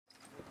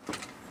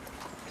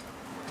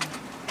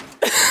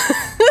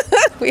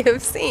we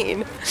have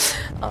seen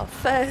our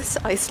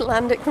first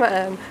Icelandic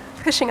man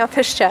pushing our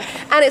pushchair.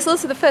 And it's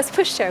also the first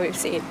pushchair we've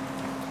seen.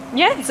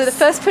 Yes. So the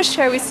first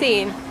pushchair we've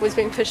seen was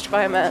being pushed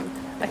by a man.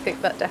 I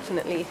think that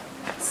definitely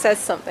says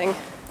something.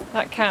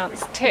 That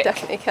counts. Tick.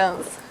 Definitely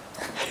counts.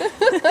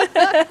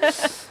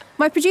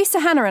 My producer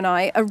Hannah and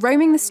I are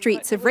roaming the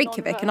streets of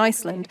Reykjavik in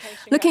Iceland,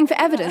 looking for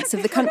evidence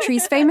of the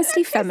country's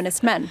famously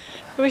feminist men.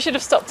 We should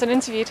have stopped and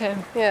interviewed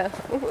him. Yeah.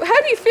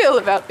 How do you feel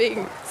about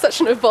being such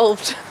an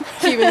evolved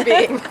human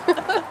being?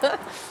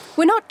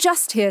 We're not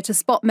just here to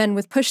spot men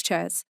with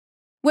pushchairs.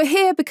 We're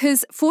here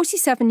because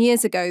 47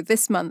 years ago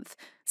this month,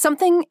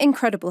 something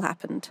incredible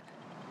happened.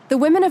 The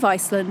women of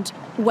Iceland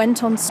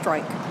went on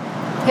strike.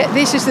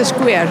 This is the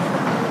square.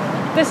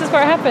 This is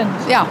where it happened?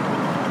 Yeah.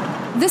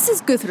 This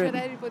is Gudrun,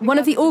 one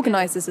of the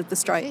organisers of the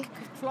strike.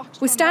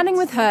 We're standing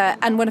with her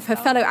and one of her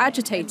fellow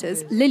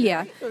agitators,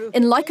 Lilja,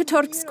 in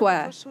Tortoise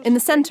Square, in the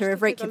centre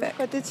of Reykjavik.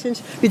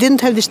 We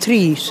didn't have these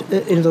trees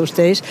in those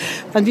days,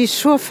 and we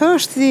saw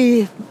first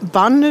the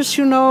banners,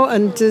 you know,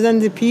 and then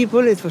the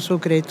people. It was so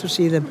great to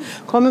see them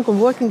coming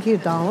and walking here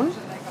down.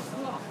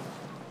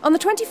 On the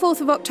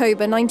 24th of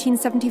October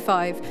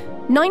 1975,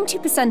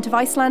 90% of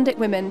Icelandic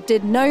women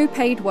did no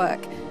paid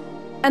work,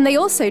 and they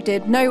also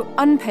did no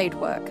unpaid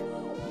work.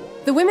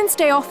 The Women's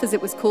Day Off, as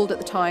it was called at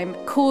the time,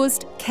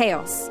 caused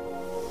chaos.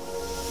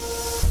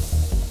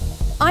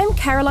 I'm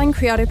Caroline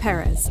Criado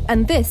Perez,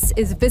 and this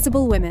is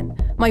Visible Women,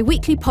 my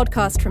weekly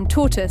podcast from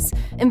Tortoise,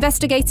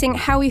 investigating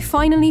how we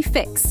finally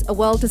fix a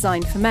world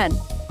designed for men.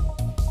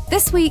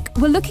 This week,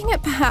 we're looking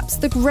at perhaps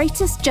the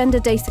greatest gender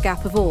data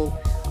gap of all,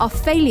 our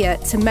failure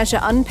to measure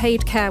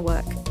unpaid care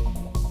work.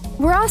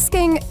 We're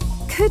asking,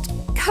 could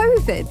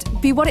COVID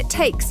be what it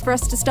takes for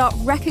us to start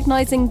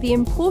recognising the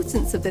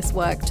importance of this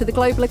work to the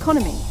global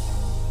economy?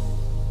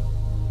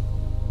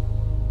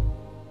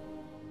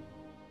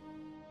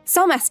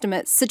 Some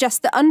estimates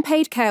suggest that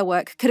unpaid care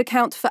work could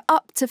account for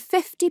up to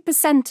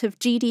 50% of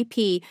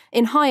GDP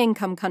in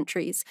high-income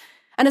countries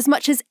and as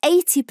much as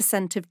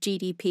 80% of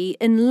GDP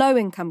in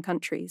low-income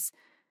countries.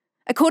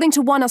 According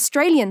to one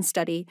Australian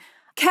study,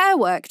 care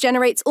work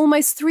generates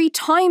almost 3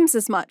 times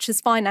as much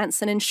as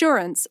finance and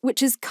insurance,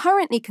 which is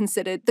currently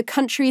considered the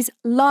country's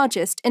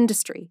largest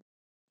industry.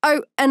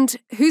 Oh, and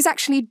who's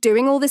actually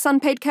doing all this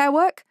unpaid care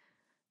work?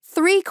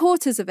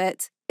 3/4 of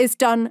it is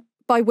done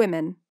by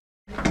women.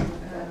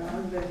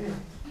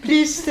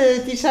 Please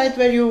decide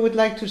where you would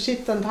like to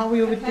sit and how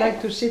you would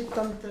like to sit.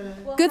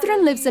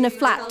 Gudrun lives in a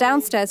flat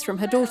downstairs from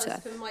her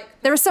daughter.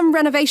 There are some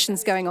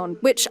renovations going on,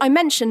 which I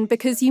mention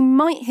because you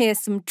might hear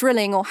some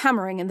drilling or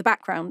hammering in the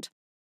background.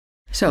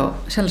 So,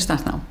 shall I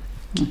start now?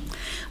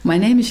 My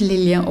name is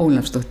Lilja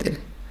Ólafsdóttir.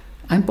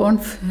 I'm born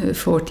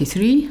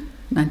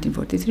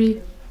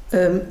 1943.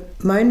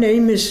 My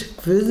name is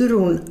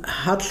Guðrún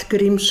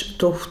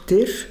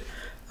Hallgrímsdóttir.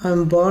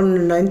 I'm born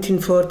in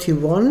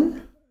 1941.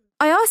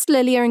 I asked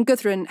Lilja and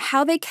Gudrun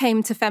how they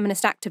came to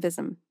feminist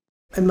activism.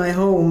 In my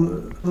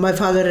home, my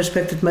father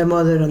respected my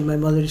mother and my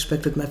mother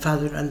respected my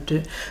father,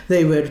 and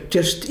they were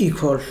just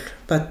equal.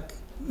 But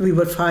we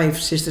were 5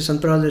 sisters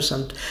and brothers,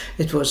 and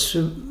it was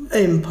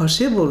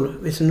impossible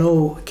with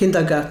no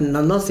kindergarten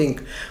and nothing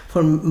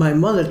for my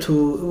mother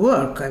to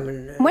work.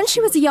 When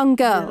she was a young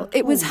girl,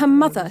 it was her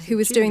mother who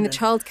was doing the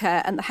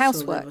childcare and the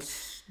housework.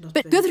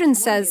 But Gudrun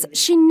says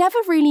she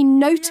never really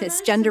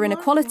noticed gender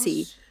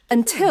inequality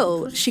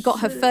until she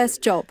got her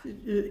first job.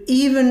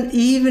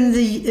 Even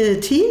the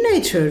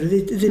teenager,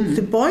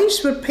 the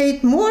boys were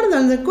paid more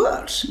than the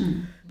girls.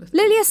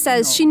 Lilja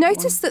says she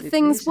noticed that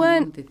things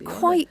weren't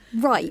quite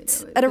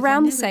right at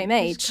around the same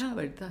age.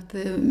 That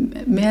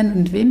men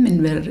and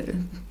women were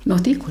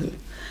not equal.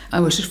 I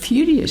was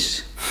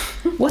furious.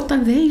 What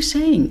are they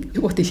saying?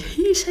 What is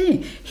he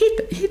saying?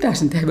 He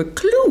doesn't have a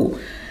clue.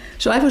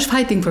 So I was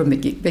fighting from the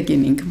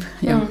beginning.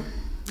 Yeah.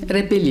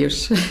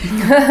 Rebellious.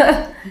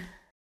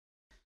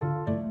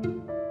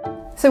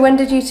 So when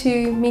did you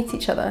two meet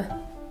each other?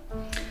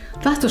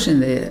 That was in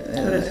the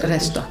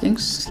Red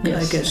Stockings.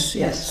 Yes. I guess,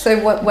 yes. So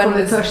when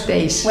was the first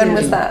days? When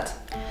was that?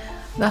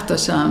 That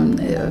was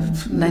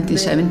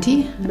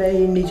 1970.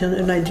 May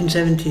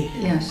 1970.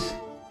 Yes.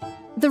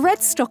 The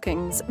Red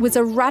Stockings was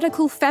a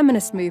radical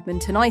feminist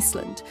movement in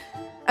Iceland,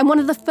 and one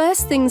of the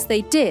first things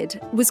they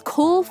did was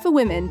call for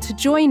women to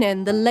join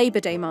in the Labour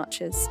Day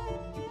marches.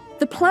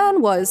 The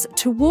plan was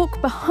to walk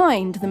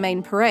behind the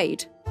main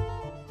parade.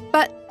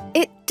 But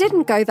it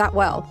didn't go that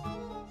well.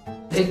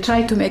 They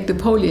tried to make the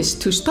police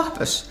to stop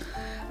us,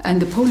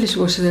 and the police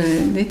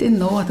they didn't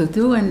know what to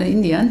do, and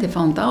in the end they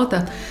found out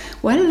that,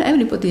 well,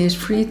 everybody is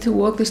free to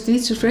walk the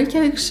streets of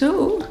Reykjavik,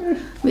 so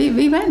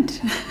we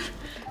went.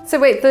 So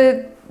wait,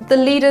 the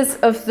leaders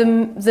of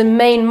the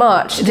main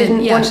march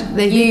didn't want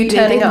you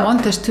turning up? They didn't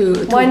want us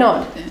to... Why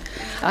not?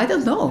 I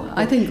don't know.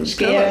 I think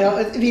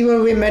we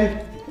were women.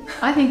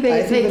 I think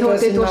they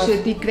thought it was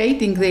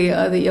degrading the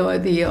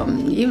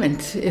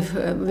event if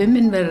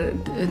women were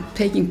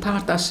taking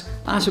part as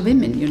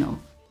women, you know.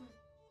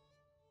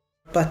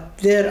 But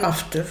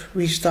thereafter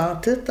we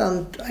started,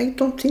 and I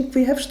don't think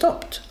we have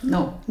stopped.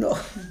 No.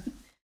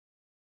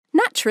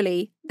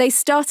 Naturally, they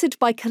started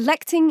by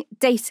collecting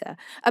data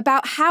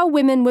about how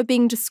women were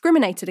being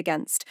discriminated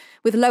against,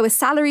 with lower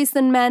salaries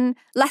than men,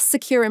 less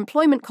secure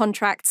employment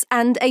contracts,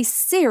 and a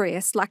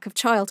serious lack of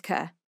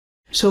childcare.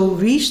 So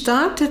we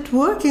started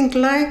working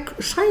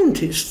like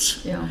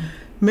scientists,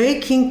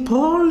 making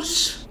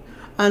polls,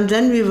 and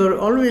then we were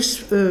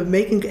always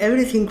making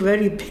everything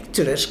very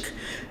picturesque.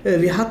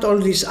 We had all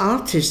these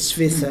artists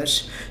with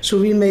us,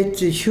 so we made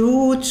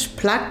huge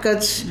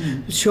placards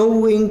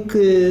showing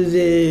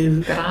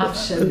the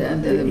graphs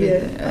and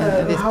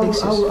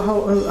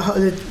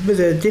with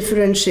the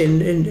difference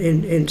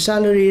in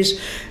salaries.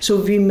 So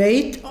we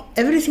made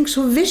everything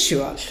so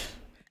visual.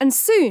 And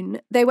soon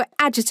they were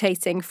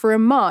agitating for a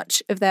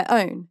march of their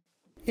own.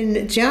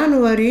 In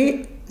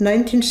January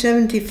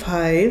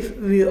 1975,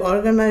 we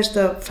organized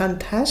a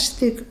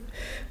fantastic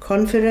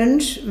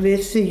conference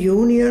with the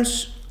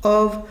unions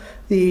of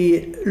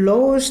the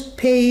lowest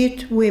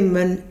paid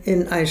women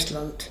in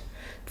Iceland.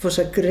 It was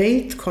a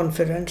great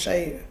conference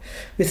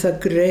with a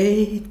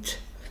great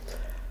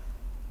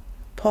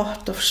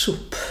pot of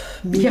soup,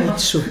 meat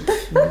soup.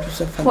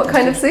 What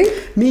kind of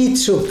soup? Meat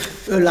soup,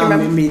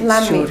 lamb meat.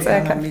 Lamb meat,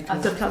 okay.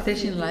 And the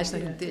traditionalized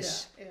like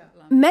this.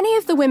 Many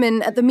of the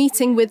women at the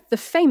meeting with the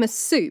famous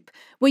soup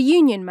were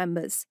union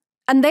members,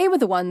 and they were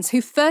the ones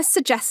who first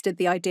suggested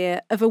the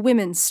idea of a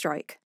women's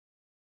strike.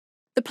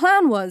 The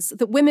plan was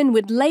that women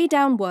would lay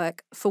down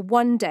work for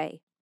one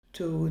day.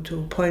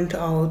 To point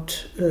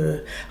out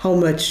how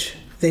much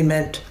they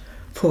meant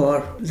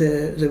for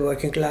the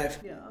working life.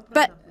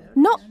 But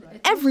not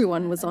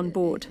everyone was on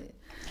board.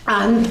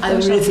 And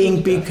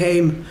everything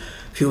became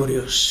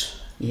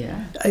furious.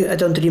 Yeah. I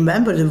don't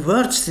remember the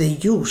words they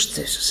used.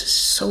 This is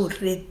so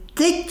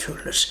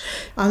ridiculous.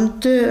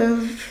 And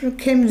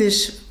came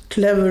this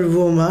clever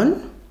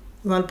woman,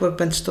 Valborg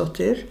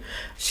Bentsdóttir.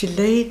 She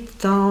laid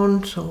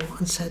down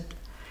and said,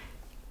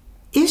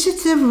 "Is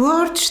it the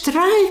word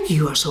strike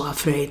you are so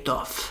afraid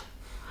of?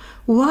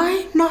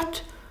 Why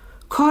not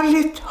call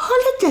it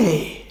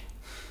holiday?"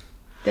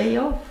 Day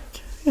off.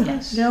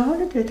 Yes. Yeah,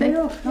 holiday, day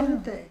off,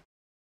 holiday.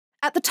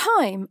 At the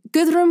time,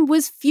 Gudrun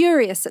was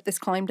furious at this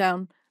climb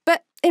down.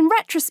 But in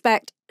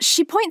retrospect,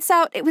 she points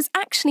out it was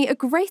actually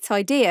a great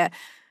idea.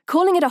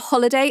 Calling it a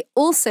holiday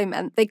also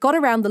meant they got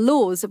around the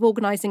laws of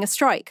organising a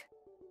strike.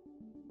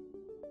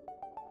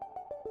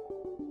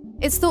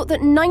 It's thought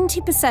that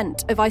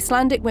 90% of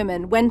Icelandic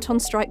women went on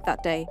strike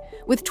that day,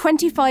 with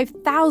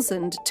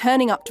 25,000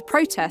 turning up to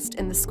protest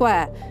in the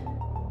square.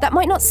 That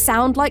might not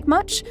sound like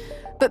much,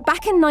 but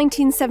back in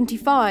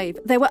 1975,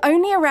 there were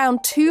only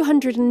around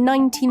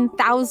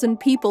 219,000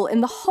 people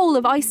in the whole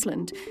of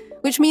Iceland,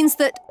 which means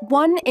that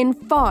 1 in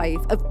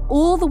 5 of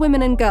all the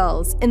women and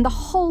girls in the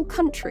whole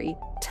country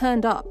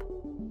turned up.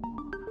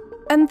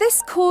 And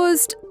this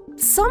caused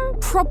some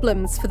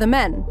problems for the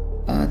men.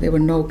 There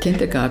were no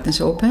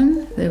kindergartens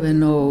open, there were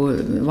no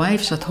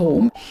wives at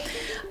home.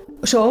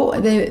 So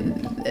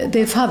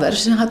their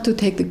fathers had to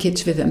take the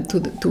kids with them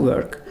to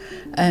work.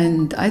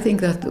 And I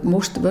think that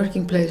most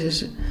working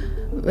places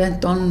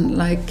went on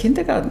like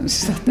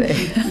kindergartens that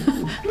day.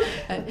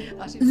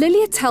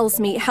 Lilia tells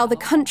me how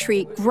the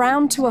country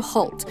ground to a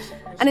halt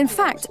and in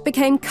fact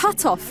became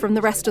cut off from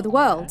the rest of the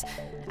world.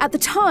 At the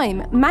time,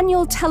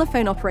 manual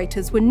telephone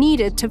operators were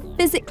needed to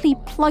physically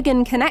plug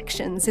in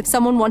connections if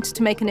someone wanted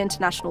to make an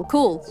international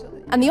call.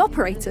 And the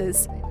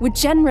operators were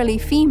generally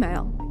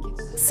female.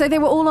 So they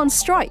were all on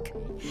strike.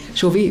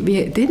 So we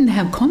didn't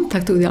have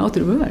contact with the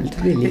outer world,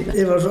 really.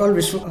 There was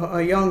always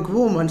a young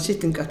woman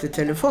sitting at the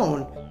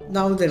telephone.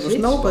 Now there was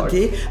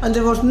nobody, and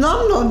there was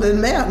none of the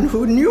men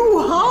who knew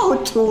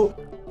how to.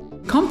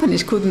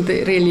 Companies couldn't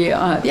really,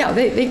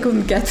 they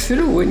couldn't get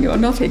through,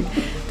 and nothing.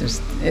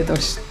 It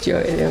was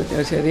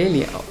a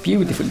really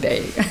beautiful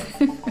day.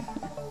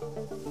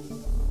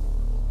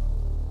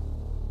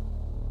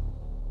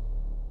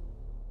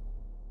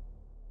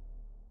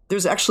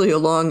 There's actually a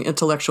long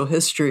intellectual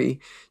history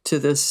to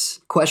this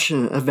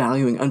question of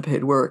valuing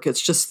unpaid work.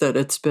 It's just that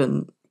it's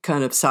been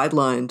kind of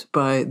sidelined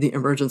by the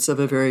emergence of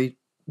a very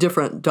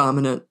different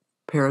dominant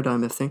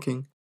paradigm of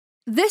thinking.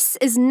 This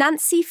is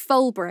Nancy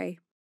Folbray.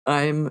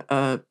 I'm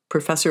a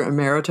professor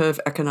emerita of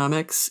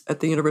economics at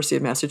the University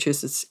of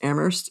Massachusetts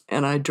Amherst,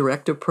 and I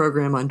direct a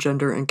program on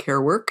gender and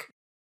care work.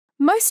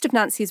 Most of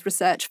Nancy's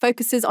research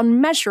focuses on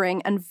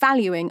measuring and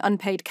valuing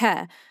unpaid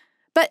care,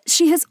 but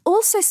she has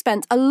also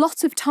spent a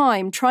lot of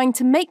time trying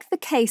to make the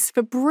case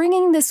for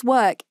bringing this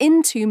work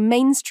into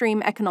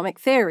mainstream economic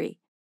theory.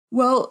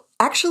 Well,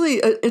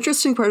 actually, an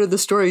interesting part of the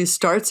story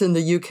starts in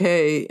the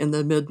UK in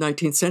the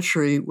mid-19th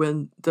century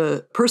when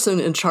the person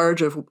in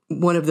charge of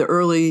one of the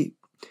early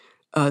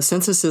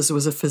censuses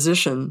was a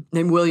physician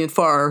named William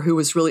Farr, who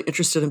was really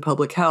interested in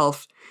public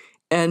health.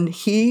 And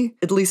he,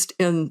 at least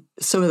in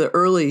some of the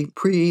early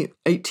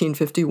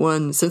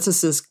pre-1851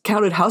 censuses,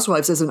 counted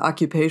housewives as an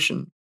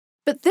occupation.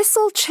 But this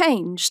all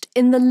changed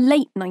in the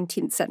late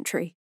 19th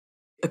century.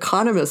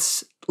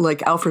 Economists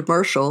like Alfred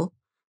Marshall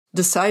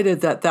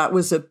decided that that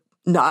was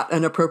not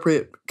an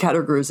appropriate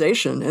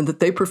categorization and that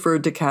they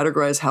preferred to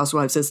categorize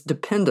housewives as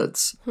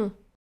dependents.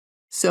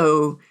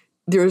 So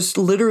there's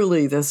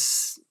literally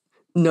this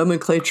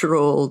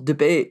nomenclatural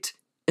debate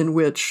in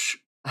which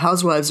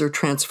housewives are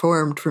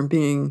transformed from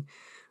being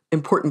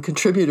important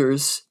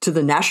contributors to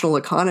the national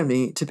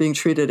economy to being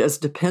treated as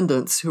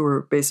dependents who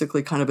are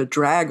basically kind of a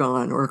drag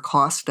on or a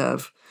cost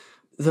of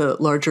the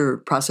larger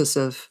process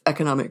of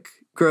economic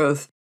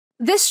growth.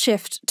 This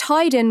shift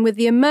tied in with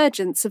the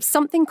emergence of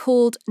something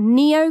called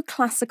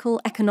neoclassical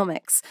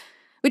economics,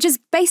 which is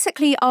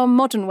basically our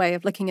modern way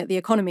of looking at the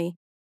economy.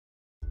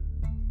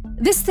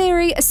 This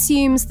theory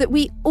assumes that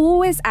we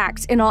always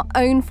act in our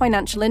own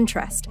financial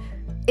interest.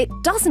 It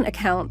doesn't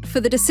account for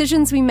the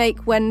decisions we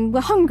make when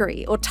we're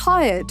hungry or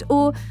tired,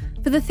 or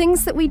for the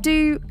things that we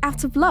do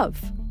out of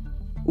love.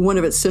 One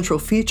of its central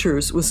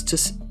features was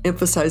to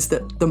emphasize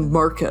that the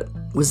market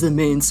was the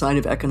main sign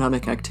of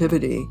economic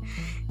activity.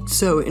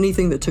 So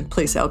anything that took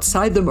place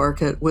outside the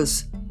market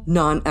was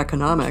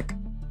non-economic.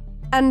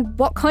 And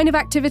what kind of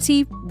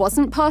activity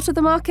wasn't part of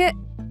the market?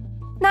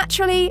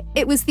 Naturally,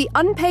 it was the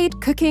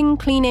unpaid cooking,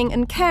 cleaning,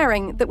 and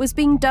caring that was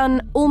being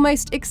done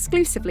almost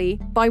exclusively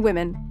by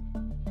women.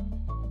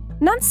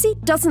 Nancy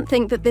doesn't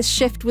think that this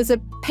shift was a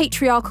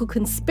patriarchal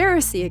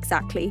conspiracy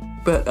exactly,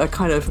 but a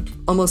kind of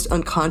almost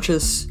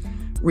unconscious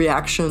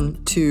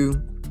reaction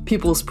to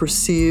people's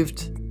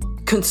perceived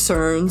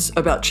concerns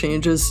about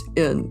changes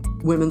in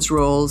women's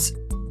roles.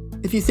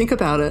 If you think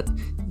about it,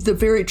 the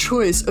very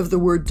choice of the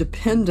word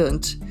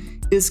dependent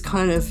is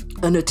kind of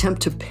an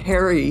attempt to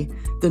parry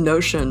the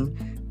notion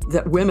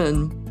that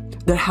women,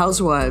 that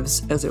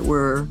housewives, as it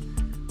were,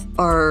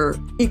 are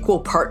equal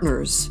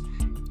partners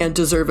and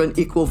deserve an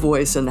equal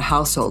voice in the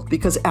household,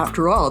 because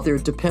after all, their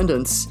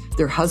dependents,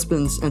 their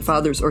husbands and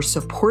fathers are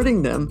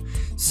supporting them.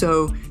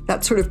 So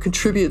that sort of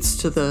contributes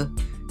to the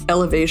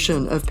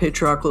elevation of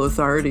patriarchal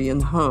authority in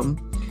the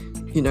home.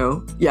 You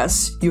know,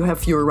 yes, you have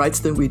fewer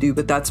rights than we do,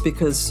 but that's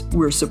because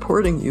we're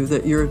supporting you,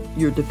 that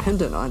you're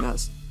dependent on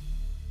us.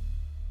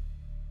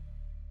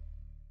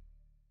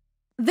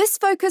 This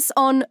focus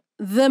on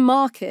the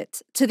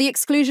market, to the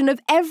exclusion of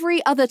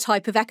every other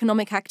type of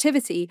economic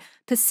activity,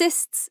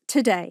 persists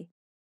today.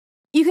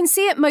 You can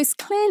see it most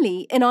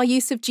clearly in our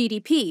use of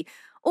GDP,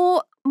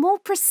 or more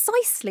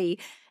precisely,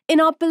 in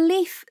our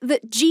belief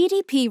that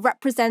GDP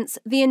represents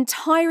the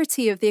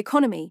entirety of the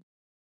economy.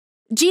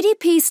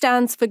 GDP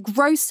stands for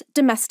Gross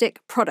Domestic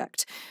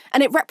Product,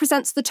 and it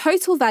represents the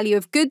total value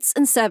of goods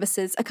and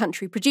services a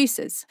country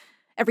produces.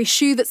 Every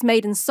shoe that's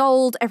made and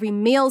sold, every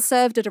meal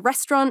served at a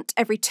restaurant,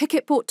 every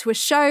ticket bought to a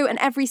show, and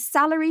every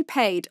salary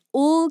paid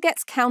all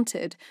gets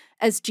counted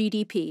as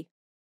GDP.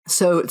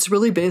 So it's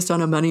really based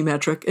on a money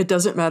metric. It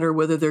doesn't matter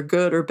whether they're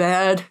good or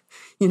bad,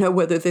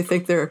 whether they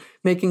think they're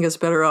making us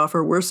better off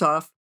or worse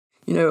off.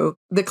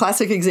 The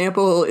classic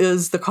example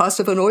is the cost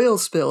of an oil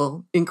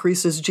spill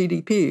increases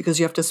GDP because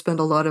you have to spend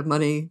a lot of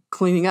money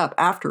cleaning up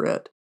after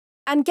it.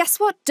 And guess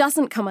what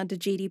doesn't come under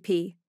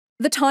GDP?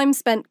 The time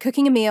spent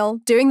cooking a meal,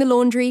 doing the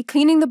laundry,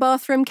 cleaning the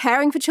bathroom,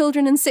 caring for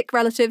children and sick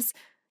relatives.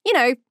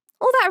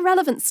 All that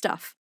irrelevant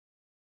stuff.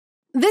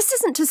 This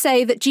isn't to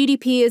say that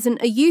GDP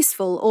isn't a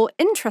useful or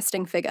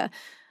interesting figure.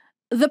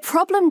 The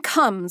problem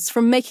comes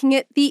from making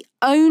it the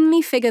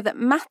only figure that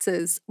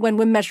matters when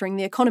we're measuring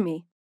the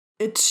economy.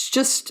 It's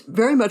just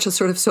very much a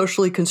sort of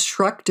socially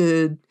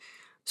constructed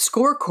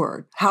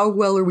scorecard. How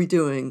well are we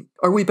doing?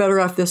 Are we better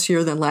off this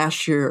year than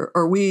last year?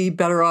 Are we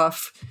better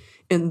off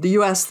in the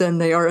US than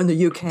they are in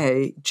the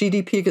UK?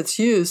 GDP gets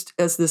used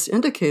as this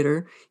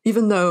indicator,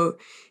 even though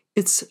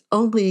it's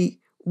only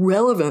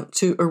relevant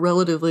to a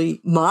relatively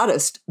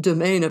modest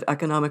domain of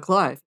economic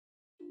life.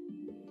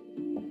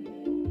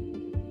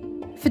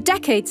 For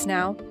decades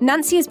now,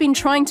 Nancy has been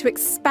trying to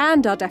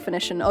expand our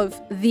definition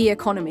of the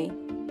economy.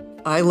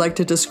 I like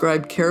to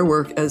describe care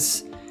work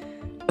as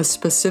a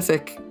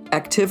specific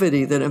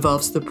activity that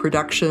involves the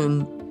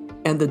production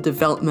and the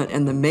development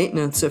and the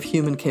maintenance of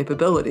human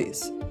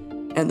capabilities.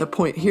 And the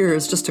point here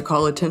is just to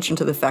call attention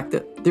to the fact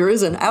that there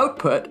is an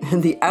output,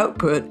 and the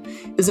output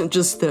isn't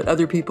just that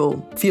other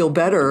people feel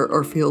better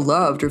or feel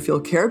loved or feel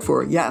cared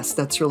for. Yes,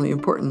 that's really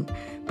important.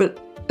 But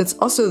it's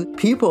also that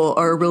people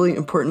are a really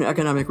important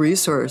economic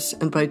resource,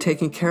 and by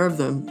taking care of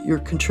them, you're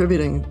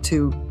contributing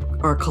to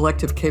our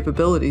collective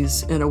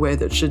capabilities in a way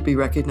that should be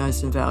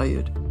recognized and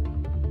valued.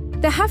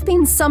 There have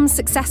been some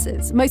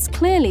successes, most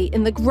clearly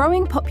in the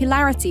growing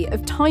popularity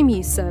of time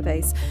use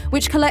surveys,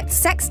 which collect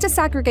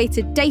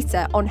sex-disaggregated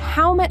data on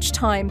how much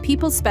time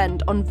people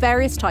spend on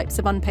various types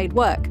of unpaid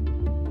work.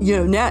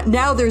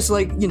 Now there's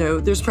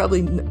there's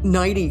probably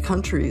 90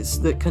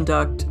 countries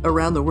that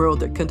around the world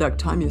that conduct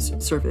time use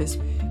surveys.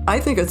 I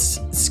think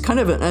it's kind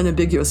of an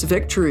unambiguous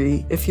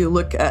victory if you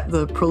look at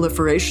the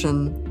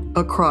proliferation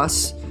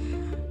across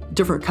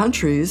different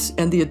countries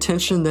and the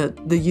attention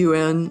that the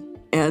UN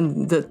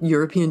and the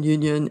European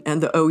Union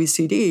and the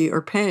OECD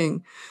are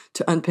paying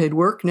to unpaid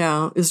work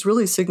now is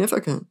really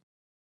significant.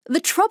 The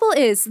trouble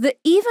is that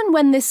even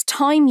when this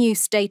time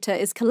use data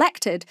is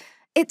collected,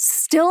 it's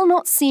still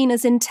not seen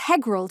as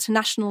integral to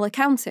national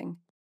accounting.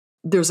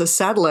 There's a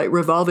satellite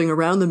revolving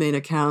around the main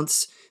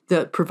accounts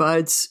that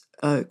provides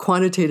a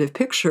quantitative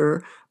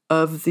picture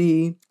of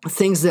the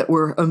things that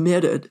were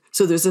omitted.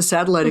 So there's a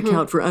satellite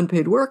account for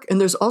unpaid work, and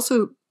there's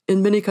also,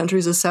 in many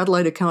countries, a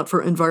satellite account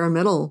for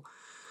environmental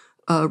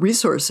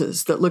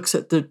resources that looks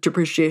at the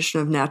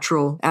depreciation of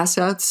natural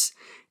assets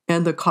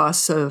and the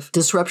costs of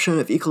disruption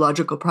of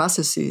ecological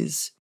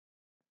processes.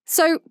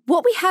 So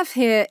what we have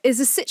here is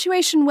a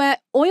situation where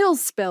oil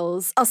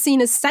spills are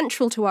seen as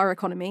central to our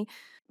economy,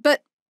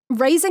 but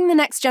raising the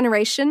next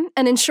generation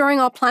and ensuring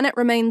our planet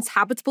remains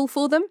habitable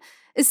for them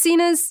is seen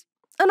as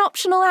an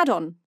optional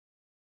add-on.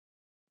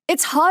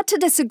 It's hard to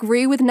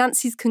disagree with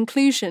Nancy's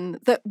conclusion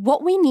that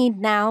what we need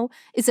now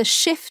is a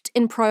shift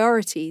in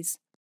priorities.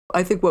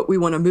 I think what we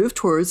want to move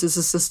towards is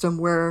a system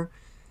where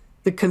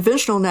the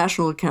conventional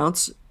national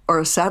accounts are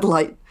a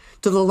satellite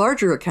to the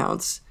larger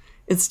accounts,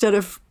 instead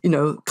of,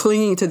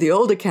 clinging to the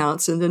old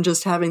accounts and then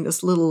just having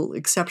this little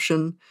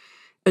exception,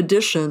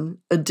 addition,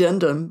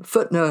 addendum,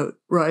 footnote,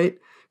 right?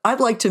 I'd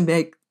like to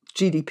make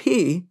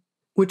GDP,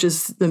 which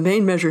is the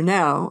main measure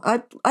now,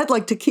 I'd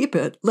like to keep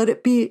it, let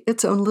it be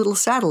its own little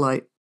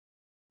satellite.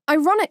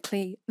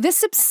 Ironically,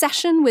 this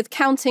obsession with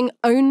counting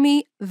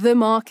only the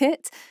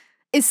market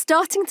is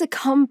starting to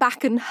come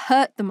back and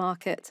hurt the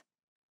market.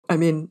 I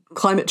mean,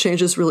 climate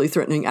change is really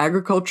threatening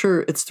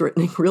agriculture, it's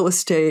threatening real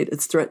estate,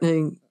 it's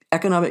threatening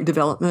economic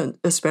development,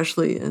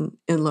 especially in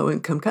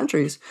low-income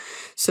countries.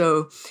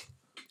 So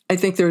I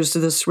think there's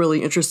this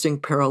really interesting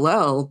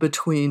parallel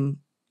between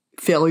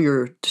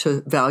failure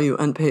to value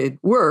unpaid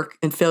work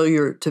and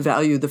failure to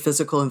value the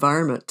physical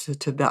environment,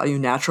 to value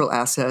natural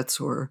assets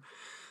or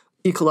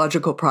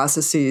ecological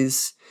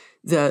processes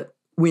that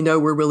we know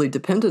we're really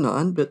dependent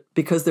on, but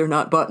because they're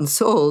not bought and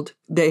sold,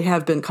 they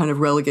have been kind of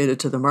relegated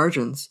to the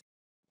margins.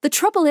 The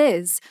trouble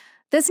is,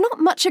 there's not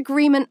much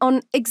agreement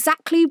on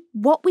exactly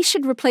what we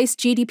should replace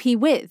GDP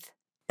with.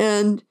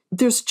 And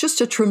there's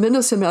just a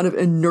tremendous amount of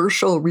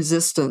inertial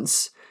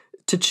resistance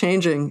to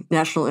changing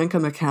national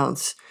income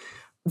accounts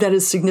that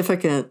is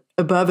significant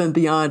above and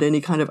beyond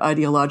any kind of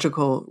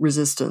ideological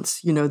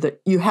resistance. That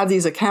you have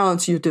these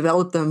accounts, you've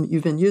developed them,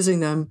 you've been using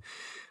them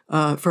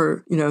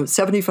for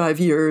 75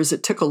 years.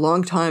 It took a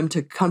long time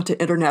to come to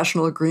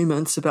international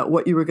agreements about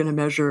what you were going to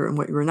measure and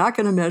what you were not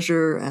going to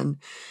measure. And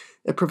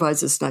it provides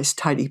this nice,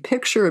 tidy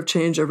picture of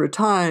change over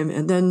time.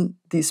 And then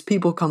these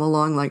people come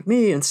along like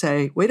me and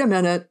say, wait a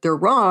minute, they're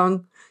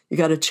wrong. You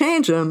got to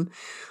change them.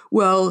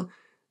 Well,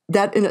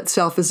 that in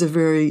itself is a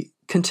very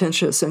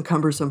contentious and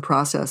cumbersome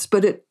process.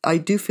 But I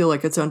do feel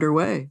like it's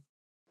underway.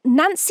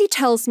 Nancy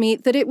tells me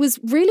that it was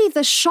really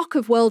the shock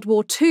of World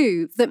War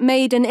II that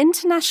made an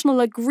international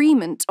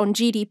agreement on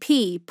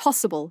GDP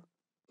possible.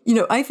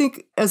 I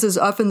think, as is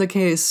often the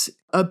case,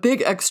 a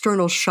big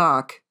external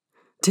shock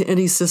to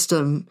any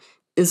system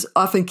is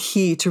often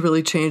key to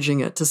really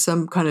changing it, to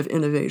some kind of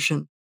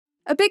innovation.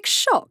 A big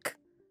shock?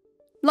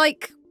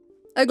 Like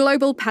a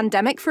global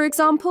pandemic, for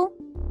example?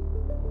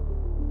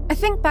 I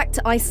think back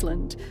to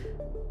Iceland.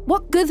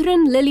 What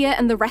Gudrun, Lilja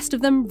and the rest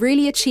of them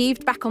really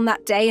achieved back on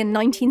that day in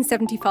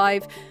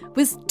 1975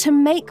 was to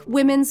make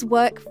women's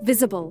work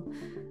visible.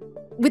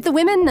 With the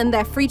women and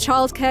their free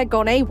childcare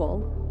gone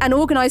AWOL, and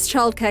organised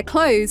childcare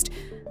closed,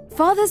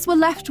 fathers were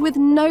left with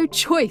no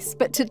choice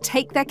but to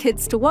take their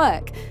kids to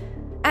work.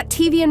 At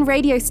TV and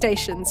radio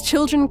stations,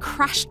 children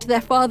crashed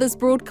their fathers'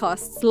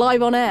 broadcasts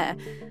live on air.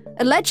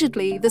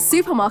 Allegedly, the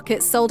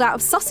supermarkets sold out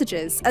of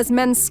sausages as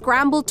men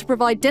scrambled to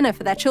provide dinner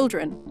for their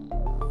children.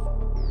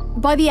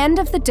 By the end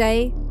of the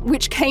day,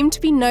 which came to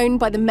be known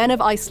by the men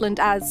of Iceland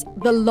as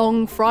the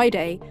Long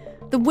Friday,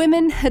 the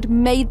women had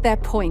made their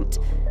point.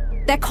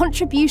 Their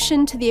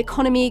contribution to the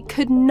economy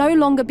could no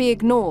longer be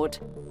ignored.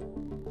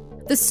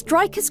 The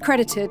strike is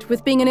credited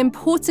with being an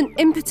important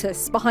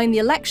impetus behind the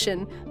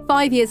election,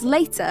 5 years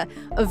later,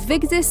 of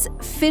Vigdis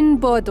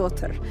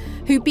Finnbogadóttir,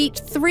 who beat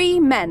 3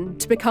 men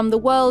to become the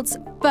world's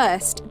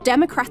first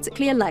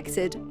democratically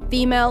elected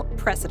female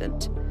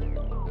president.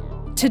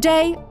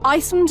 Today,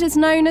 Iceland is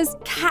known as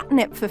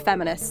catnip for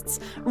feminists,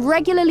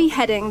 regularly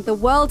heading the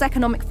World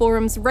Economic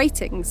Forum's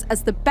ratings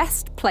as the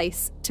best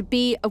place to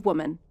be a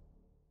woman.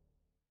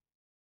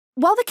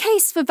 While the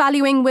case for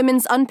valuing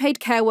women's unpaid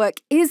care work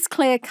is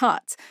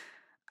clear-cut,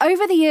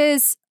 over the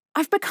years,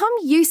 I've become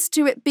used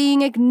to it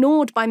being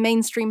ignored by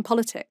mainstream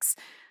politics.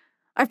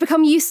 I've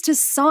become used to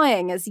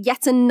sighing as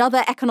yet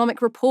another economic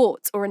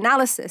report or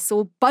analysis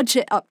or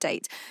budget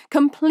update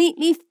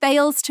completely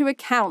fails to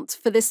account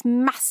for this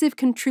massive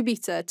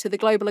contributor to the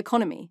global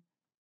economy.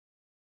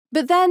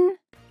 But then,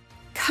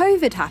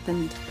 COVID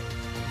happened.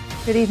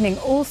 Good evening.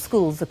 All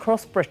schools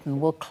across Britain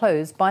will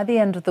close by the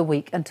end of the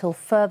week until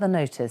further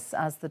notice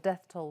as the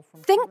death toll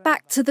from... Think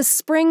back to the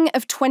spring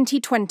of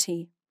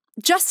 2020.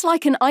 Just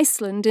like in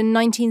Iceland in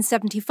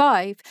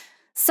 1975,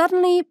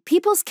 suddenly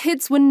people's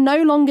kids were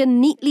no longer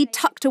neatly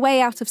tucked away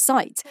out of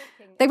sight.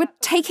 They were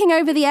taking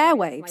over the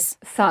airwaves.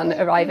 Son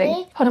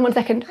arriving. Hold on 1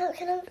 second.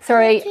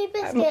 Sorry. 2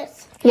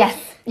 biscuits.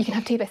 Yes, you can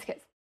have 2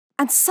 biscuits.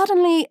 And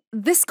suddenly,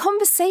 this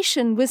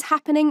conversation was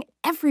happening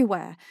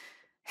everywhere.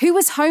 Who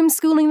was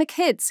homeschooling the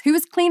kids? Who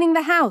was cleaning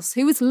the house?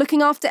 Who was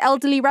looking after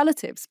elderly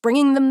relatives,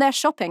 bringing them their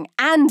shopping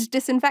and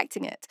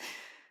disinfecting it?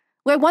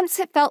 Where once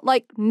it felt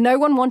like no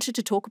one wanted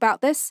to talk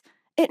about this,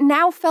 it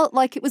now felt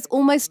like it was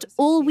almost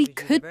all we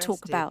could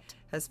talk about.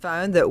 Has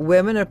found that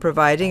women are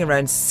providing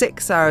around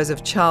 6 hours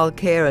of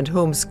childcare and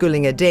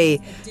homeschooling a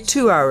day,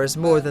 2 hours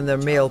more than their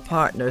male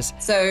partners.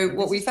 So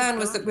what we found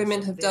was that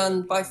women have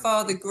done by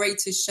far the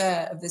greatest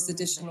share of this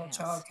additional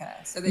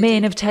childcare. So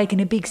men have taken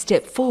a big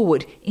step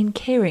forward in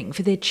caring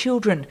for their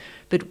children,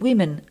 but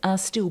women are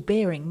still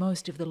bearing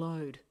most of the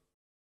load.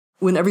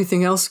 When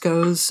everything else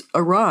goes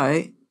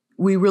awry,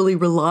 we really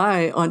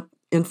rely on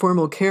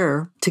informal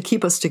care to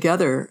keep us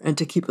together and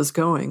to keep us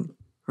going,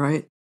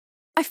 right?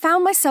 I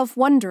found myself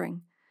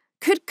wondering,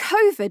 could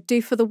COVID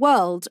do for the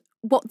world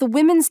what the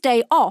Women's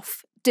Day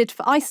off did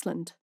for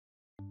Iceland?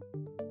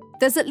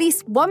 There's at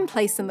least one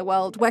place in the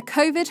world where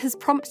COVID has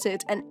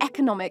prompted an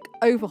economic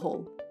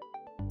overhaul.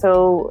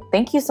 So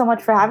thank you so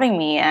much for having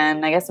me,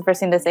 and I guess the first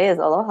thing to say is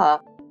aloha.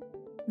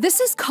 This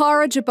is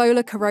Cara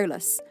Jabola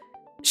Carolus.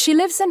 She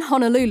lives in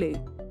Honolulu.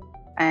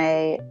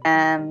 I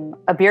am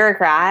a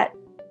bureaucrat,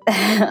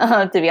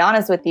 to be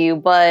honest with you,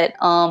 but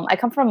I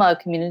come from a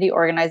community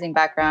organizing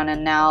background,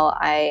 and now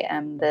I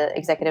am the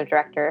executive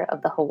director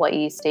of the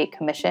Hawaii State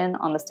Commission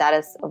on the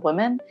Status of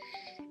Women.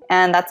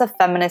 And that's a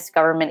feminist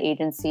government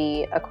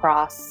agency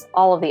across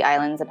all of the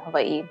islands in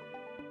Hawaii.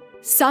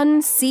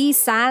 Sun, Sea,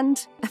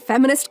 Sand, a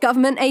feminist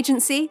government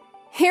agency.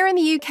 Here in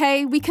the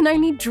UK, we can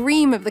only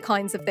dream of the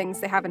kinds of things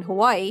they have in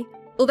Hawaii.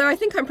 Although I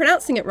think I'm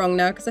pronouncing it wrong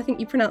now, because I think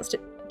you pronounced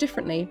it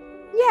differently.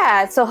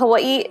 Yeah, so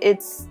Hawaii,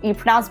 you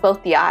pronounce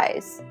both the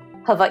I's.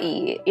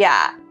 Hawaii,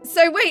 yeah.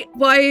 So wait,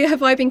 why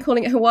have I been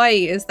calling it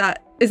Hawaii? Is that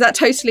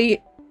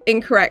totally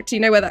incorrect? Do you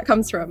know where that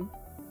comes from?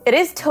 It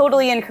is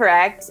totally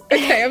incorrect.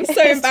 Okay, I'm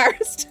so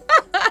embarrassed.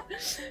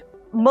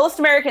 Most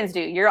Americans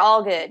do. You're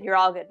all good. You're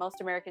all good. Most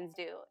Americans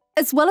do.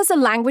 As well as a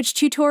language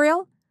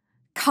tutorial,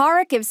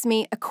 Cara gives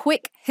me a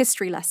quick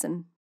history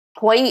lesson.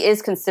 Hawaii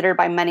is considered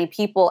by many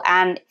people,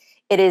 and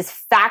it is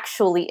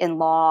factually in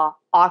law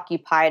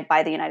occupied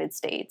by the United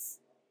States.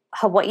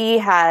 Hawaii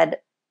had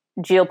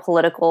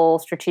geopolitical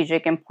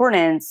strategic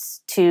importance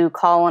to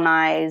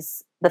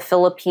colonize the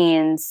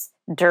Philippines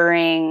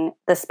during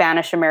the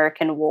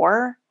Spanish-American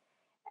War.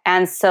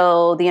 And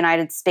so the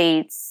United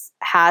States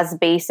has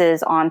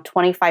bases on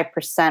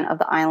 25% of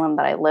the island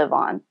that I live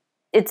on.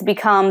 It's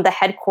become the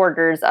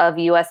headquarters of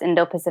U.S.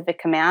 Indo-Pacific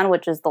Command,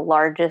 which is the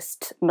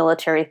largest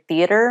military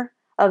theater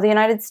of the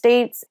United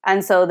States.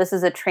 And so this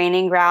is a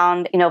training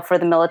ground, for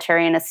the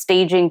military and a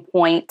staging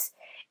point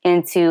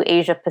into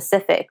Asia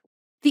Pacific.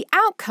 The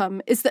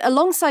outcome is that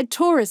alongside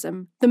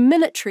tourism, the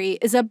military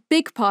is a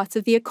big part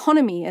of the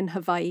economy in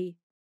Hawaii.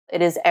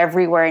 It is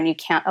everywhere and you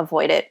can't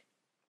avoid it.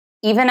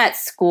 Even at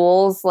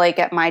schools, like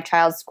at my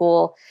child's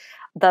school,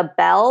 the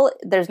bell,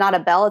 there's not a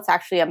bell, it's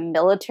actually a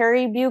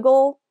military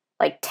bugle,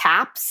 like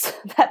taps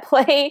that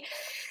play.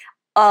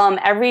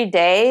 Every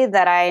day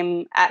that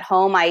I'm at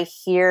home, I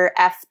hear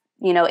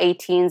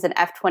F-18s and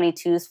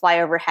F-22s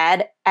fly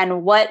overhead.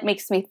 And what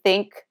makes me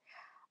think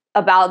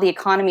about the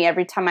economy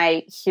every time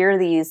I hear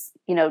these,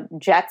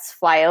 jets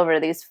fly over,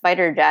 these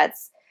fighter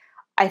jets,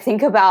 I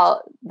think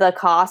about the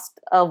cost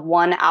of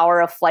 1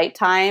 hour of flight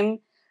time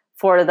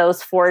for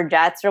those 4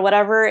 jets or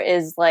whatever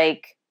is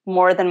like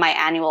more than my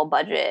annual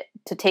budget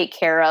to take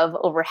care of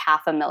over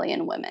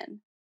 500,000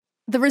 women.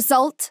 The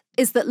result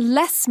is that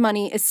less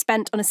money is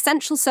spent on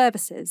essential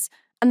services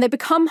and they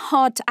become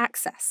hard to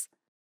access.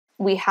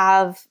 We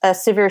have a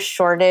severe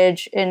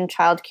shortage in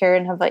childcare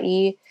in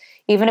Hawaii.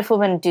 Even if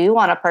women do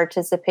want to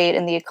participate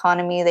in the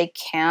economy, they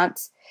can't.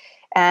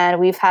 And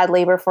we've had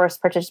labor force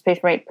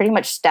participation rate pretty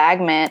much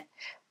stagnant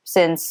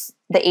since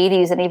the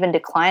 80s and even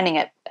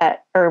declining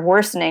or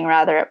worsening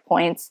rather at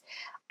points.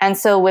 And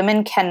so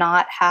women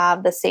cannot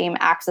have the same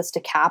access to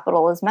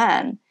capital as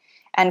men.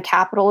 And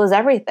capital is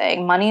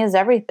everything. Money is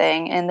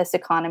everything in this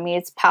economy.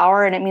 It's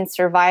power and it means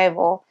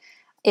survival.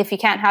 If you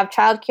can't have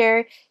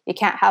childcare, you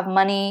can't have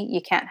money,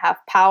 you can't have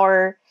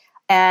power,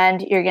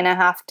 and you're going to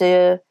have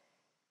to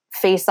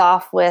face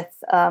off with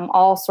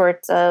all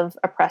sorts of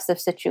oppressive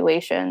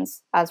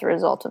situations as a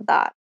result of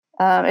that.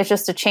 It's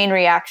just a chain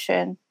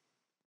reaction.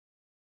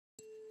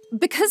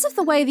 Because of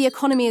the way the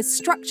economy is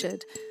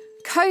structured,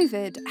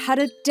 COVID had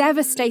a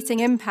devastating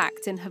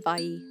impact in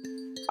Hawaii.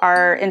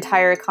 Our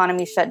entire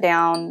economy shut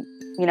down,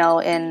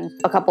 in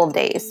a couple of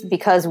days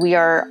because we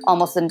are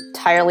almost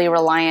entirely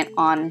reliant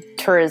on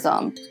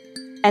tourism.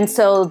 And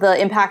so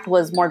the impact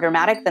was more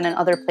dramatic than in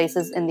other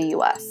places in the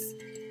US.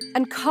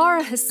 And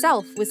Cara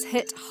herself was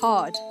hit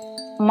hard.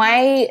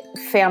 My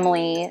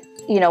family,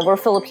 we're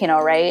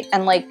Filipino, right?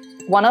 And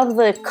one of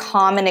the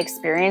common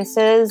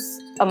experiences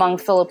among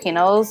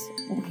Filipinos,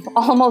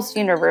 almost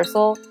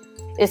universal,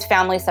 is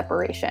family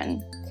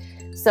separation.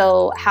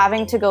 So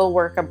having to go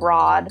work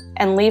abroad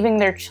and leaving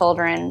their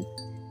children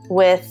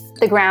with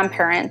the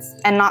grandparents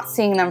and not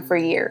seeing them for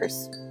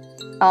years.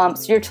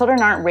 So your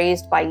children aren't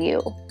raised by you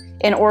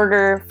in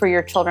order for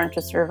your children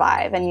to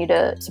survive and you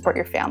to support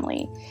your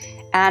family.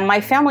 And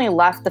my family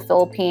left the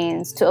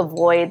Philippines to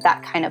avoid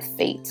that kind of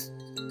fate,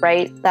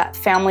 right? That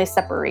family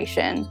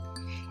separation,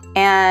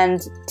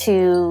 and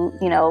to,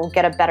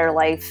 get a better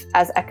life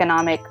as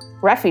economic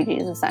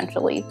refugees,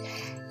 essentially.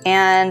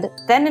 And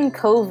then in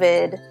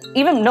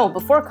COVID,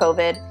 before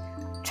COVID,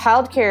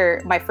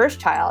 childcare, my first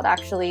child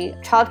actually,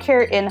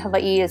 childcare in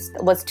Hawaii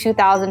was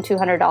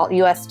 $2,200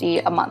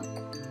 USD a month.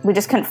 We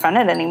just couldn't fund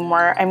it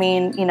anymore. I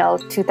mean,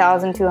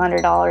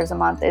 $2,200 a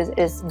month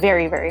is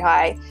very, very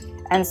high.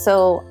 And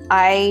so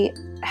I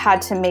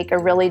had to make a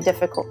really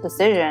difficult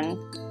decision,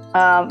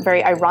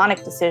 very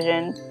ironic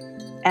decision,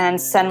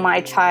 and send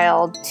my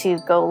child to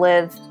go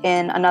live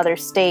in another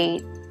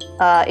state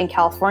in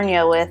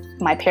California with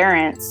my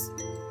parents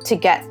to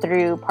get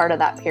through part of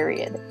that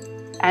period.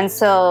 And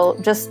so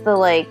just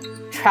the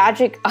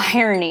tragic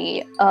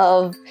irony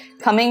of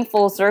coming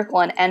full circle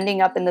and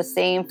ending up in the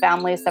same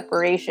family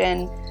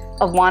separation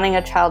of wanting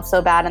a child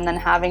so bad and then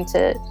having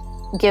to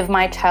give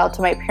my child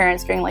to my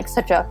parents during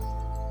such a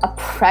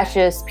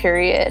precious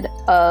period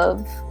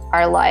of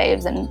our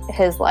lives and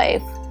his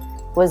life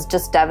was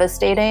just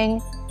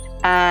devastating.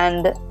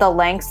 And the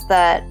lengths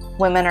that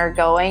women are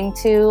going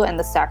to and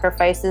the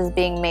sacrifices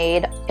being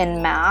made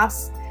en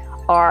masse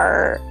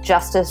are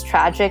just as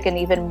tragic, and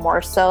even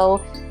more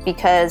so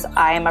because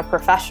I am a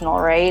professional,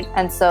 right?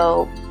 And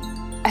so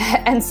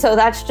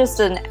that's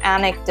just an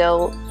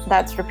anecdote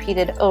that's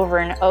repeated over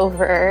and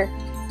over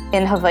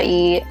in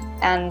Hawaii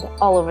and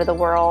all over the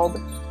world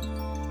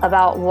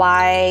about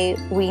why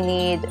we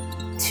need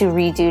to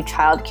redo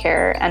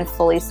childcare and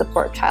fully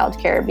support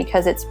childcare,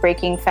 because it's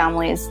breaking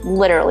families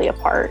literally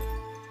apart.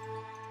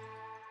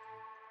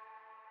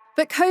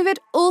 But COVID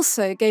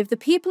also gave the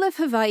people of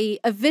Hawaii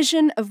a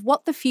vision of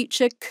what the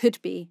future could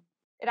be.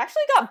 It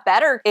actually got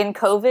better in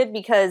COVID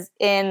because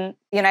in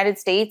the United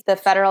States, the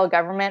federal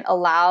government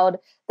allowed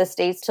the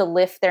states to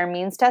lift their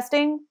means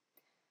testing.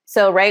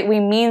 So, right, we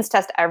means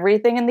test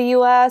everything in the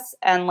US,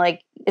 and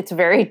it's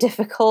very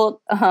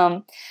difficult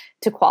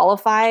to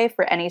qualify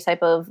for any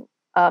type of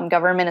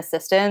government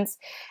assistance.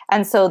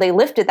 And so they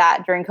lifted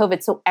that during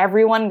COVID. So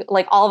everyone,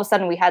 all of a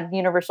sudden we had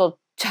universal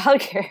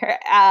childcare,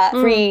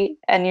 free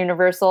and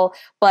universal,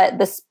 but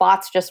the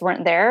spots just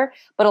weren't there.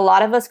 But a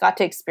lot of us got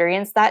to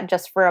experience that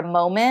just for a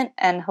moment.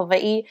 And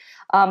Hawaii,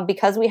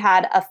 because we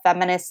had a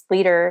feminist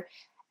leader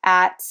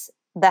at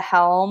the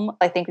helm,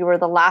 I think we were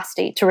the last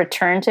state to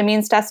return to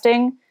means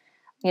testing,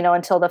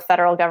 until the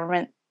federal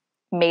government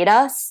made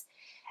us.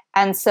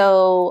 And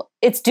so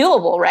it's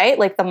doable, right?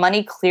 The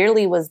money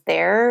clearly was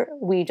there.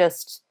 We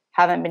just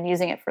haven't been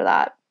using it for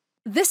that.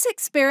 This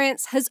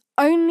experience has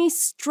only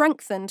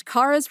strengthened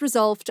Kara's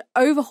resolve to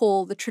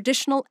overhaul the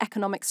traditional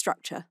economic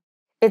structure.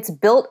 It's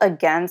built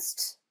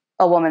against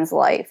a woman's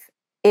life.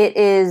 It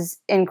is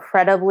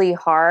incredibly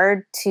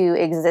hard to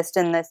exist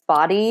in this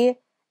body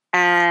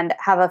and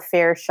have a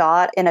fair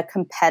shot in a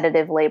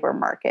competitive labor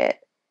market.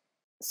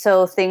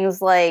 So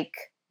things like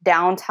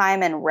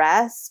downtime and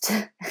rest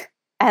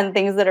and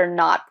things that are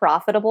not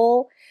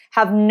profitable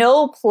have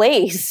no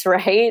place,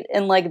 right,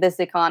 in this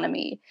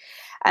economy.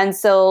 And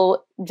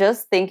so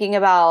just thinking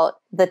about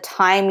the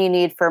time you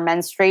need for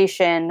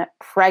menstruation,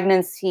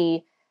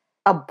 pregnancy,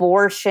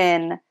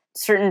 abortion,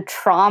 certain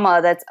trauma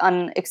that's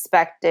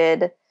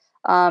unexpected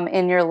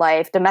in your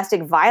life,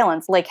 domestic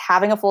violence,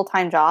 having a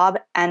full-time job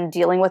and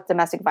dealing with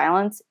domestic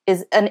violence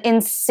is an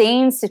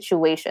insane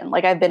situation.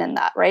 I've been in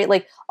that,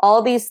 right?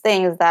 All these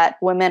things that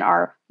women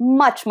are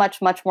much,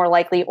 much, much more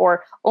likely,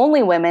 or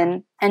only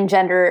women and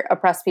gender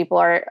oppressed people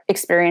are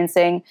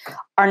experiencing,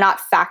 are not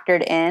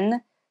factored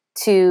in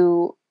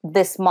to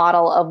this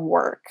model of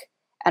work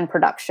and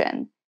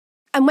production.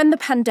 And when the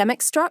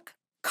pandemic struck,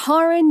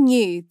 Kara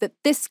knew that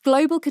this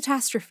global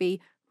catastrophe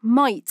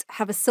might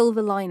have a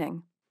silver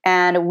lining.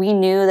 And we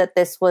knew that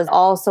this was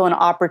also an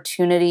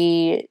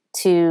opportunity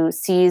to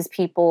seize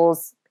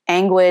people's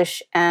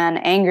anguish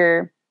and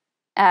anger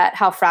at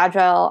how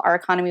fragile our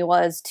economy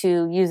was,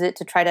 to use it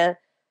to try to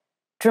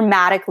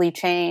dramatically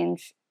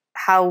change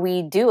how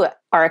we do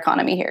our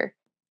economy here.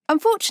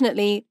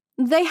 Unfortunately,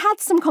 they had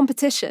some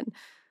competition.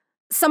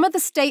 Some of the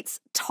state's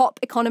top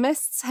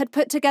economists had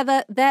put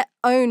together their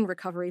own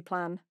recovery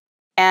plan.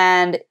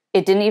 And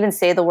it didn't even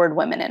say the word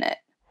women in it.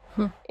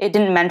 It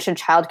didn't mention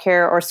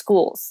childcare or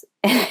schools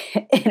in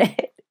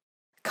it.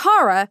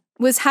 Kara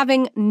was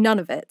having none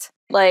of it.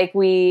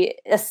 We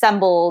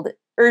assembled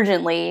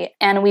urgently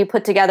and we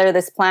put together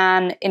this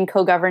plan in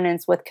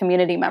co-governance with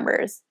community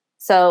members.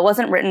 So it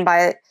wasn't written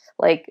by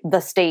the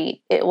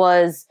state. It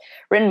was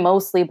written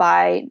mostly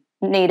by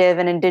Native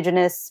and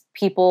Indigenous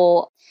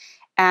people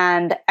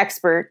and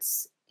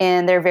experts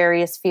in their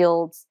various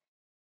fields.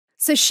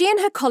 So she and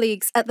her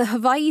colleagues at the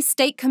Hawaii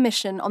State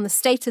Commission on the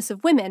Status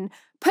of Women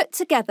put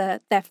together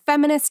their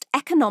feminist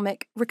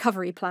economic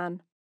recovery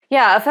plan.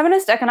 Yeah, a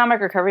feminist economic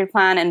recovery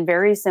plan in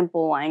very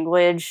simple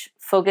language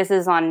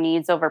focuses on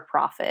needs over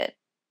profit.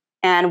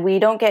 And we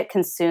don't get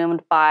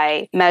consumed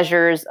by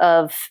measures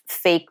of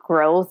fake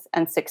growth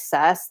and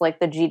success like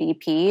the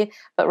GDP,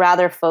 but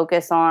rather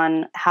focus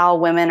on how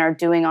women are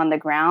doing on the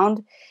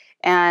ground.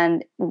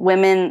 And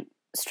women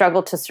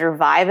struggle to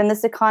survive in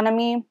this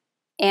economy.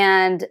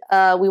 And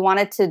we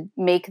wanted to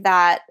make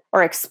that,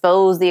 or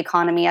expose the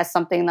economy as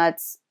something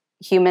that's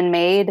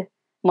human-made,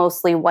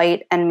 mostly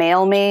white and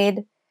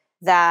male-made,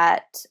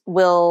 that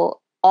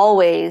will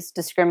always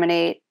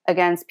discriminate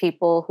against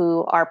people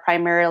who are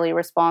primarily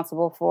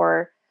responsible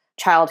for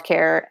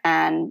childcare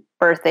and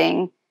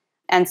birthing.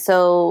 And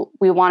so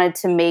we wanted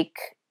to make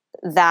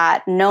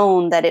that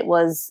known that it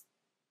was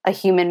a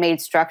human-made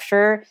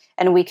structure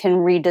and we can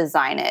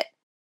redesign it.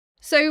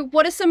 So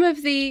what are some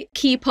of the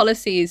key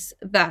policies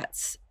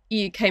that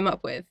you came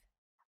up with?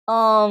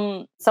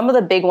 Some of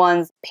the big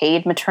ones,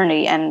 paid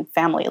maternity and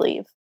family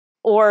leave,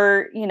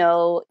 or,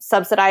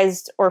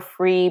 subsidized or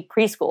free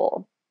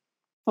preschool.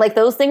 Like,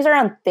 those things are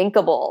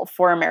unthinkable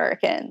for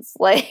Americans.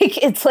 Like,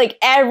 it's like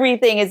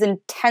everything is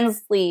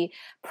intensely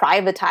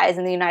privatized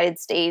in the United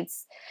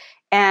States.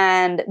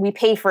 And we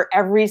pay for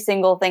every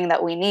single thing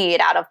that we need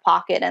out of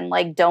pocket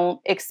and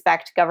don't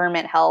expect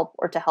government help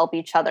or to help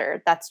each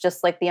other. That's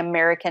just the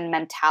American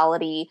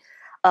mentality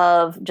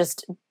of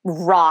just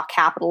raw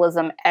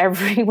capitalism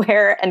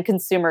everywhere and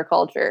consumer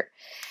culture.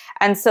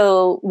 And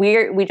so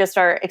we just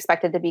are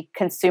expected to be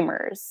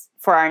consumers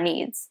for our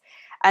needs.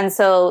 And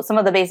so some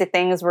of the basic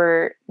things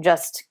were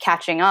just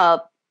catching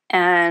up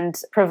and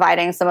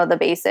providing some of the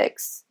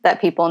basics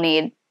that people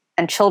need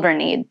and children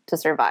need to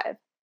survive.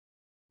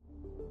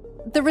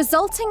 The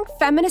resulting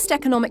Feminist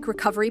Economic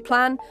Recovery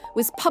Plan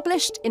was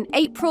published in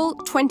April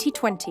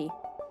 2020.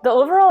 The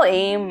overall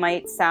aim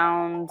might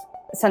sound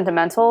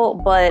sentimental,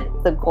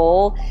 but the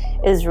goal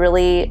is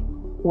really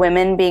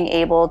women being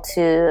able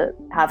to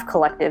have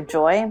collective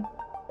joy.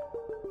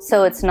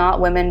 So it's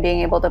not women being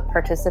able to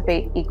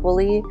participate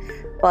equally,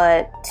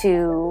 but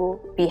to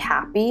be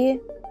happy,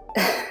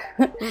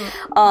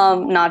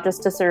 not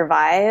just to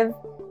survive.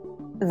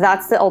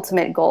 That's the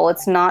ultimate goal.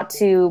 It's not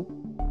to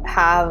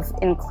have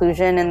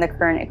inclusion in the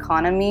current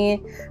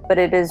economy, but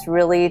it is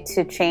really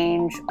to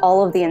change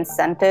all of the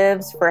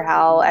incentives for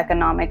how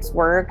economics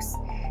works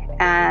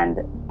and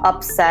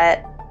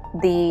upset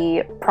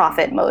the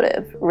profit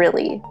motive,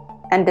 really,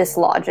 and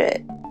dislodge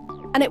it.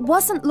 And it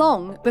wasn't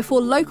long before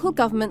local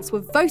governments were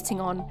voting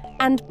on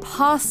and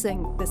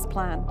passing this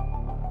plan.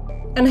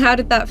 And how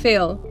did that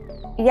feel?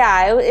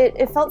 Yeah,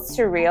 it felt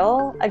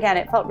surreal. Again,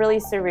 it felt really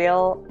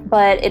surreal,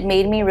 but it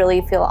made me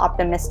really feel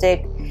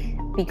optimistic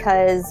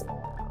because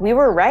we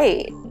were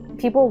right.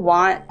 People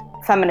want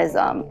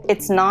feminism.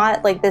 It's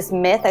not like this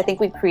myth. I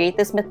think we create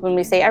this myth when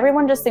we say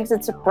everyone just thinks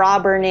it's bra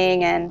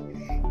burning and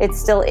it's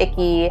still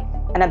icky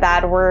and a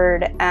bad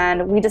word.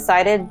 And we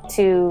decided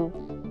to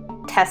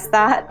test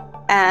that,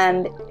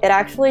 and it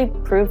actually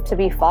proved to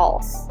be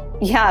false.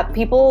 Yeah,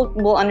 people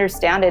will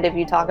understand it if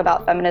you talk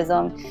about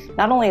feminism.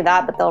 Not only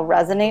that, but they'll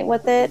resonate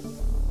with it.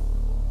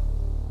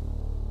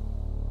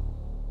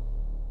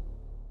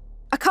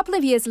 A couple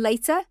of years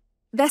later,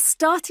 they're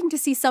starting to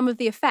see some of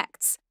the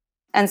effects.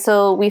 And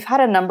so we've had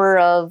a number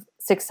of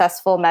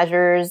successful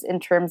measures in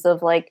terms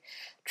of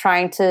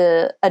trying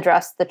to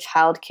address the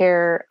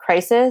childcare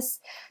crisis,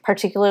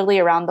 particularly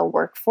around the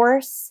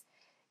workforce.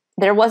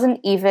 There wasn't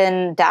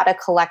even data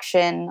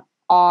collection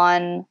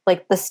on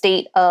the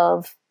state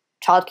of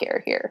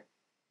childcare here.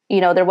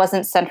 There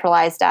wasn't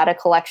centralized data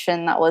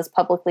collection that was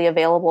publicly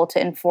available to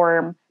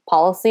inform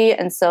policy.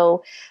 And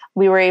so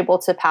we were able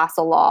to pass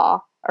a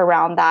law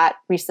around that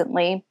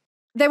recently.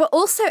 They were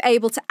also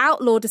able to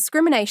outlaw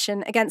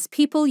discrimination against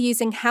people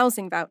using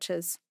housing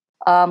vouchers.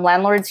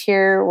 Landlords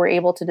here were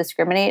able to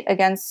discriminate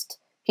against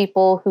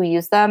people who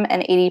use them,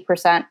 and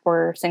 80%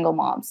 were single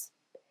moms.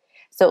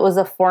 So it was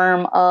a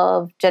form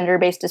of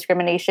gender-based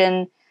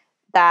discrimination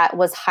that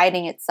was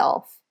hiding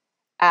itself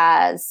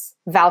as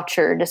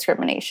voucher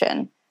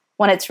discrimination,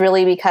 when it's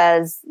really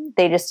because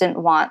they just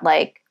didn't want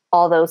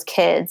all those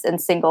kids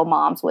and single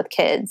moms with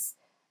kids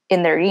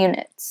in their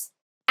units.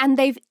 And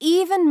they've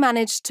even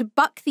managed to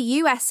buck the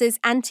US's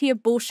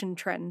anti-abortion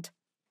trend.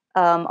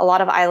 A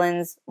lot of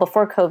islands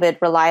before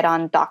COVID relied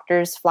on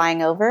doctors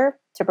flying over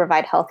to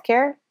provide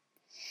healthcare.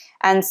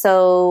 And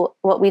so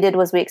what we did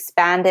was we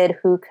expanded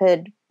who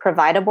could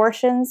provide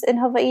abortions in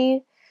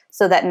Hawaii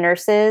so that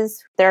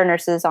nurses, there are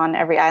nurses on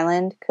every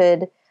island,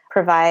 could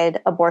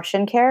provide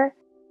abortion care.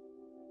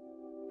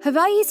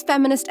 Hawaii's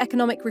Feminist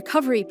Economic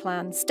Recovery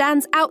Plan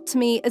stands out to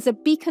me as a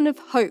beacon of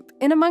hope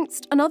in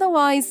amongst an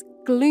otherwise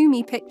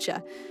gloomy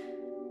picture.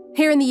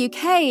 Here in the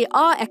UK,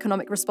 our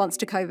economic response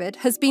to COVID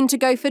has been to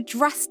go for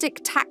drastic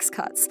tax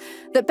cuts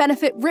that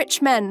benefit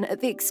rich men at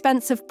the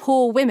expense of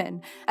poor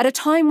women at a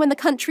time when the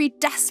country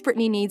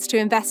desperately needs to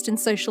invest in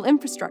social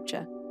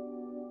infrastructure.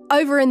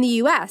 Over in the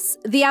US,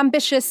 the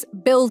ambitious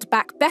Build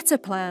Back Better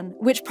plan,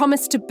 which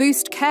promised to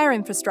boost care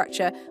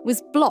infrastructure,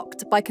 was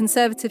blocked by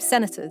Conservative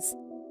senators.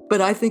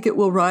 But I think it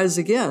will rise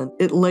again.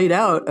 It laid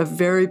out a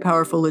very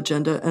powerful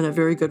agenda and a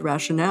very good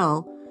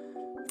rationale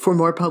for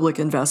more public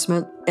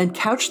investment, and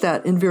couch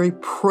that in very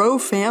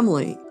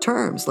pro-family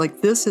terms.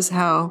 This is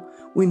how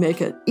we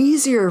make it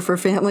easier for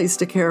families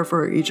to care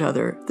for each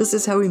other. This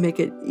is how we make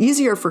it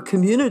easier for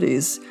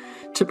communities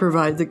to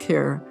provide the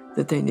care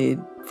that they need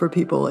for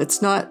people.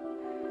 It's not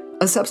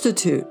a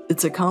substitute,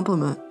 it's a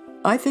complement.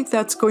 I think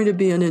that's going to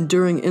be an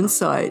enduring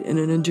insight and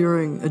an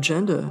enduring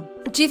agenda.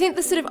 Do you think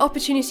the sort of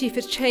opportunity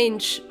for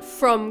change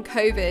from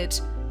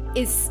COVID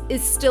is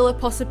still a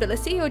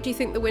possibility, or do you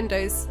think the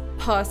window's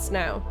past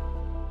now?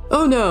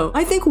 Oh no,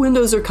 I think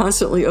windows are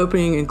constantly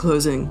opening and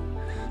closing.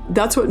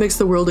 That's what makes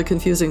the world a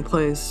confusing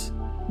place.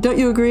 Don't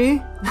you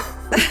agree?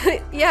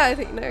 Yeah, I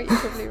think, no, you're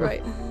probably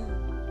right.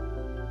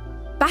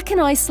 Back in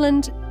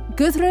Iceland,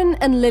 Gudrun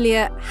and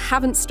Lilia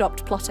haven't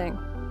stopped plotting.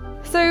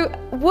 So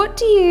what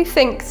do you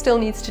think still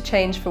needs to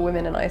change for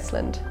women in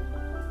Iceland?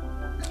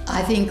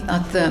 I think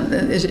that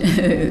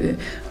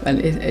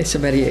it's a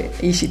very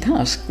easy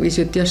task. We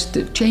should just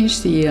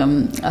change the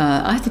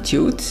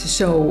attitude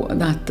so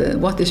that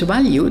what is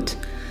valued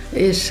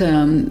is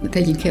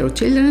taking care of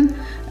children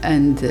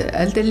and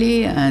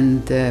elderly,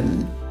 and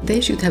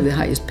they should have the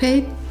highest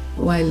pay,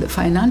 while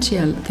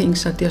financial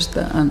things are just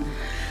a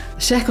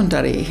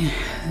secondary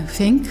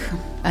thing,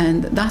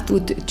 and that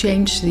would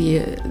change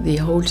the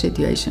whole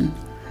situation.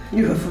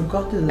 You have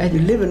forgotten that you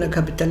live in a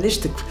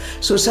capitalistic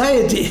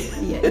society.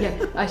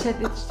 Yeah, I said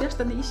it's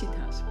just an easy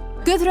task.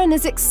 Gudrun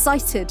is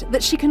excited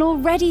that she can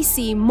already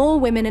see more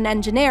women in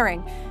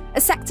engineering,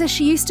 a sector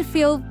she used to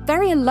feel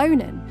very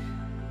alone in.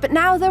 But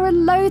now there are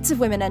loads of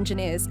women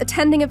engineers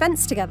attending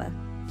events together.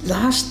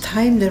 Last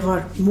time there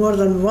were more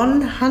than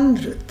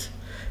 100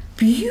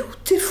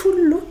 beautiful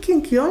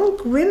looking young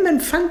women,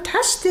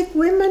 fantastic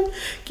women,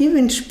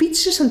 giving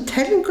speeches and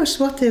telling us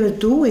what they were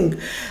doing.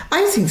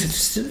 I think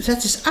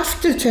that is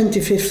after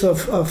 25th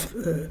of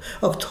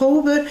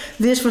October.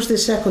 This was the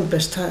second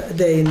best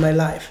day in my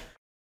life.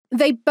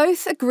 They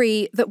both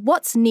agree that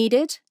what's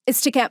needed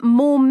is to get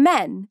more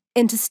men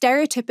into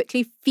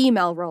stereotypically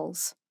female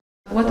roles.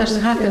 What has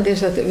happened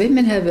is that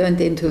women have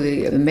went into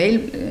the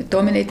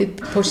male-dominated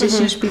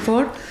positions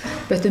before,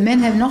 but the men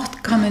have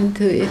not come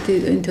into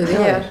the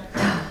other.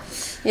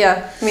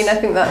 Yeah, I mean, I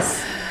think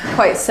that's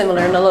quite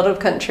similar in a lot of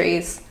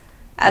countries.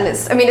 And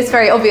it's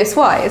very obvious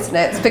why, isn't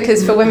it? It's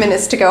because for women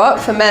it's to go up,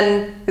 for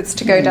men it's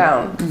to go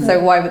down. So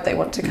why would they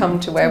want to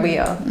come to where we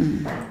are?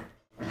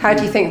 How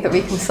do you think that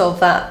we can solve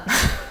that?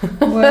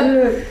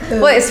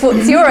 Well, it's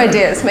your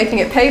idea, it's making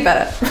it pay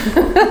better.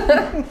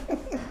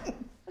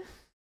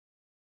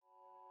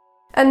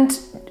 And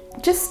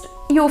just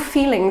your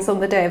feelings on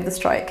the day of the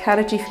strike, how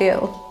did you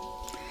feel?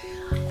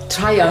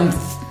 Triumph.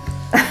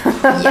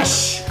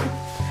 Yes,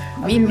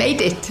 we made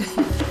it.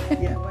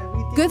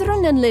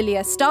 Gudrun and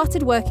Lilia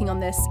started working on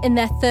this in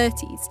their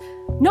 30s,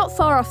 not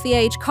far off the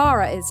age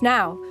Cara is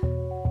now.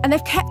 And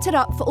they've kept it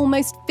up for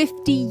almost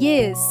 50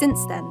 years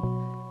since then.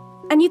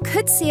 And you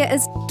could see it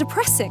as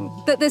depressing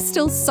that there's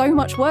still so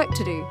much work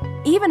to do,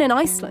 even in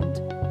Iceland.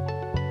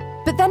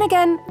 But then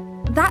again,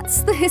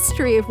 that's the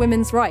history of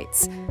women's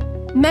rights.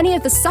 Many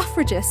of the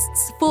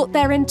suffragists fought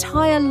their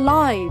entire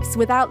lives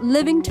without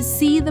living to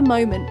see the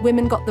moment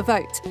women got the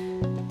vote.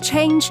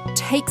 Change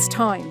takes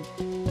time.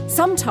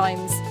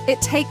 Sometimes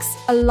it takes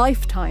a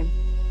lifetime.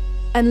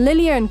 And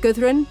Lilia and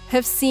Gudrun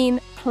have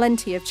seen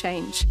plenty of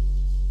change.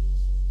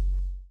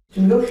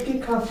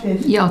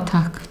 Ja,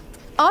 tack.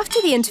 After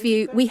the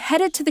interview, we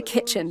headed to the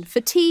kitchen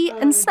for tea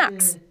and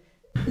snacks.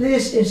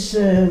 This is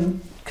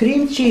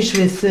cream cheese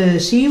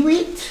with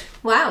seaweed.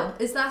 Wow,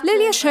 is that...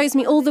 Lilia shows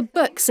me all the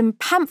books and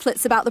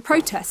pamphlets about the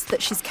protests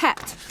that she's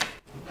kept.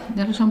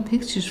 There are some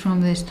pictures from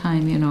this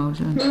time, you know.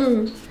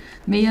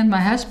 Me and my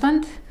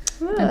husband,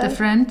 and a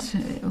friend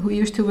who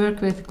used to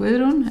work with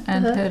Gudrun,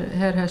 and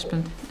her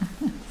husband.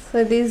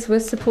 So these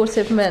were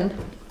supportive men.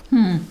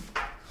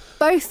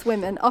 Both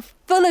women are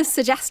full of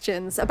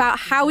suggestions about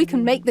how we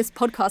can make this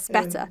podcast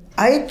better.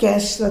 I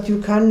guess that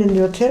you can in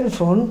your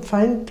telephone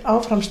find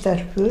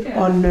Áframstelpur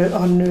on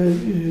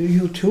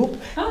YouTube.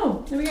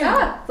 Oh, there we go.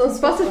 Yeah,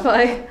 it's on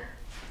Spotify.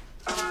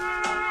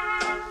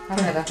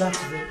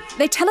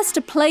 They tell us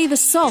to play the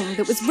song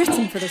that was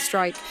written for the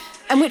strike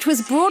and which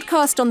was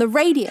broadcast on the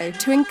radio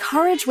to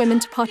encourage women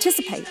to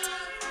participate.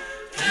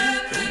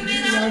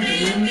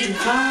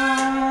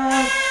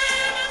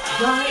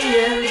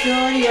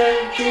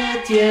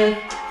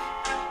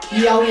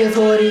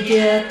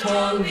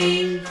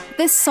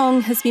 This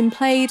song has been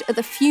played at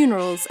the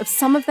funerals of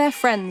some of their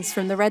friends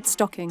from the Red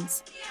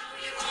Stockings.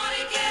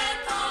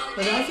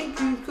 But I think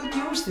we could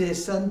use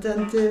this and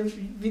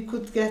we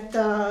could get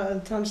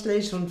a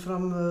translation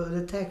from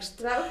the text.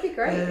 That would be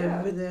great,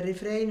 yeah. The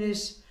refrain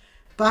is,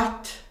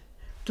 but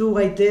do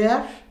I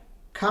dare,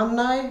 can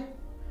I,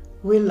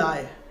 will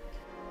I?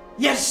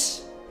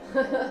 Yes!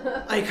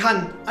 I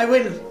can, I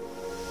will.